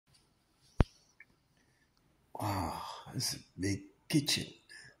Wow, it's a big kitchen.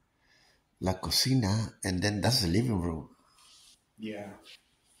 La cocina, and then that's the living room. Yeah.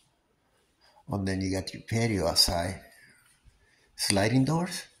 And then you got your patio outside. Sliding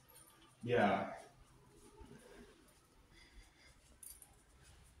doors? Yeah.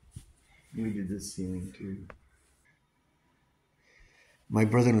 We did this ceiling too. My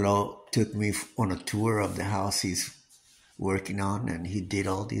brother-in-law took me on a tour of the house he's working on, and he did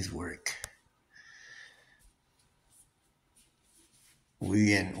all this work.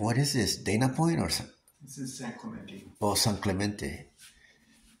 We in, what is this, Dana Point or something? This is San Clemente. Oh, San Clemente.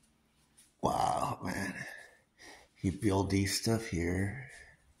 Wow, man. He built these stuff here.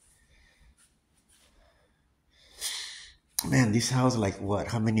 Man, this house like what?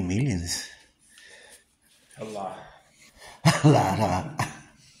 How many millions? A lot. A lot, huh?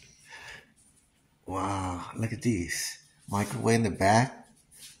 Wow, look at these. Microwave in the back.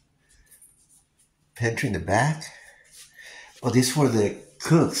 Pantry in the back. Oh, this for the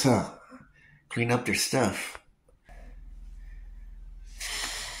cooks, huh? Clean up their stuff.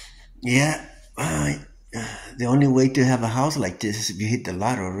 Yeah, the only way to have a house like this is if you hit the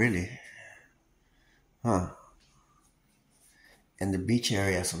lotto, really. Huh? And the beach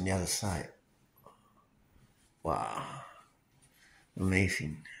area is on the other side. Wow.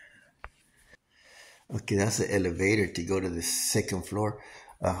 Amazing. Okay, that's the elevator to go to the second floor.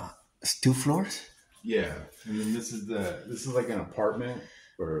 It's 2 floors? Yeah. And then this is like an apartment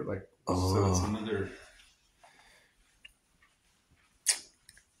or like so it's another.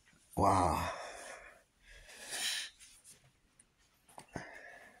 Wow.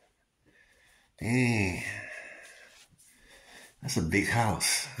 Dang. That's a big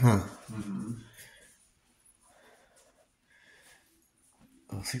house, huh? Mm-hmm.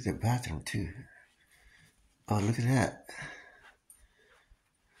 Oh, see the bathroom too. Oh, look at that.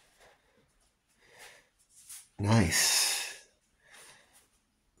 Nice.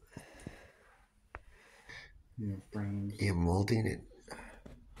 Yeah, frames. You're molding it.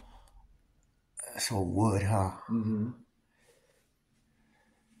 It's all wood, huh? Mm-hmm.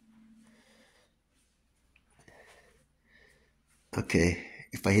 Okay,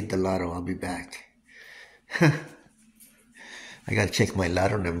 if I hit the lotto, I'll be back. I gotta check my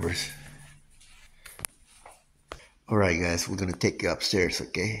lotto numbers. All right, guys, we're gonna take you upstairs,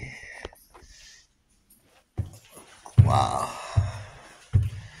 okay? Wow.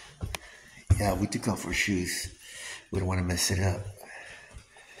 Yeah, we took off our shoes. We don't want to mess it up.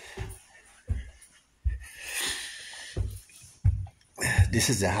 This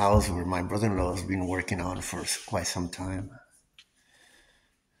is the house where my brother-in-law has been working on for quite some time.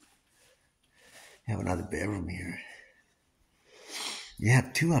 You have another bedroom here. You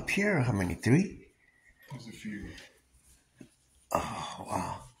have 2 up here. How many? 3? There's a few. Oh,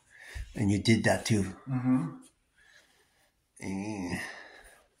 wow. And you did that too. Mm-hmm.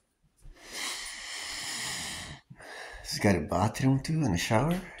 It's got a bathroom too and a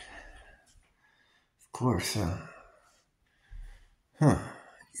shower. Of course, huh?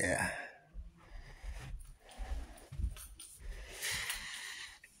 Yeah.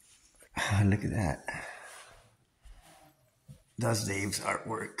 Look at that. That's Dave's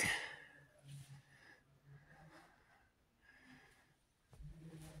artwork.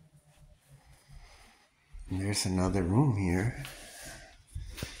 And there's another room here.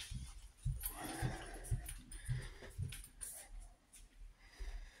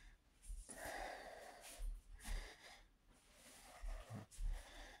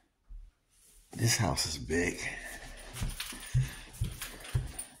 This house is big.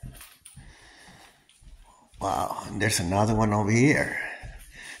 Wow, and there's another one over here.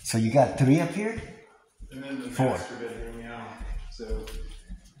 So you got 3 up here? And then the 4. master bedroom, yeah. So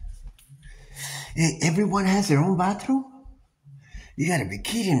Hey, everyone has their own bathroom? You gotta be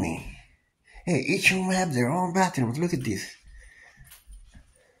kidding me. Hey, each room have their own bathrooms. Look at this.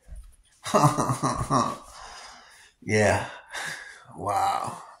 Yeah.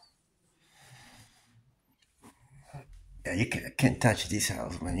 Wow. Yeah, you can't touch this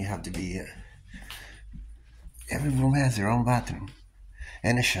house, man. You have to be... every room has their own bathroom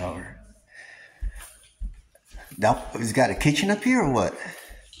and a shower. It's got a kitchen up here or what?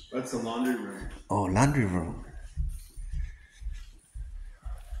 that's a laundry room. Oh, laundry room.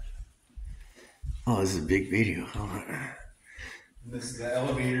 Oh, this is a big video. And this is the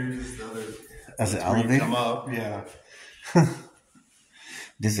elevator. This is the other. That's the where you elevator? come up, yeah.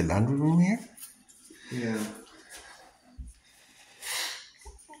 There's a laundry room here? Yeah.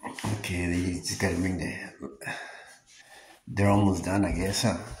 Okay, they just gotta bring they're almost done, I guess,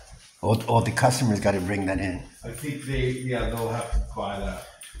 huh? All the customers gotta bring that in. I think they'll have to buy that.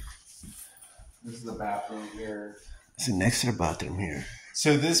 This is the bathroom here. It's an extra bathroom here.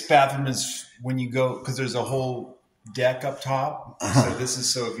 So this bathroom is when you go, because there's a whole deck up top. So this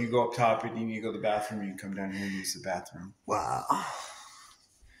is, so if you go up top and you need to go to the bathroom, you can come down here and use the bathroom. Wow.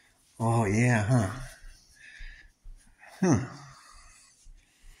 Oh, yeah, huh?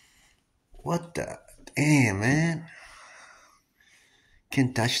 What the? Damn, man.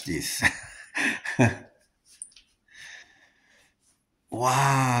 Can't touch this.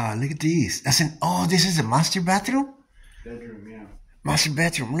 Wow, look at this. This is a master bathroom? Bedroom, yeah. Master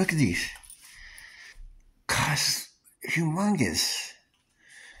bedroom, look at this. Gosh, humongous.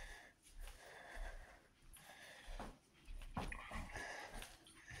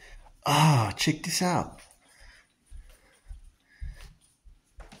 Oh, check this out.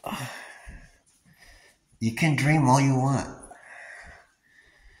 You can dream all you want.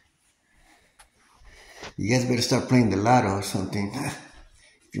 You guys better start playing the lotto or something.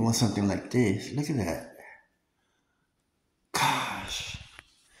 If you want something like this, look at that. Gosh.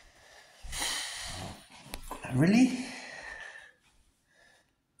 Really?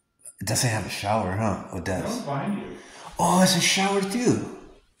 It doesn't have a shower, huh? Or does? Don't find you. Oh, it's a shower too.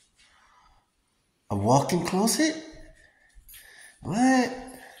 A walk-in closet? What?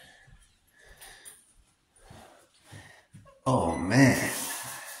 Oh man.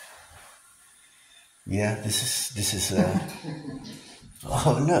 Yeah, this is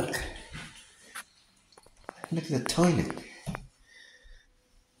oh look. Look at the toilet.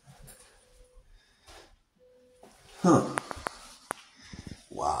 Huh.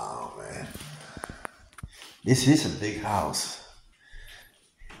 Wow, man. This is a big house.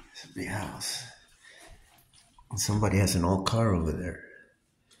 It's a big house. And somebody has an old car over there.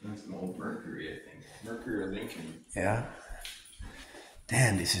 That's an old Mercury, I think. Mercury or Lincoln. Yeah.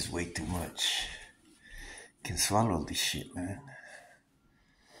 Damn, this is way too much. Can swallow this shit, man.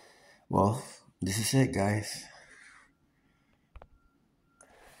 Well, this is it, guys.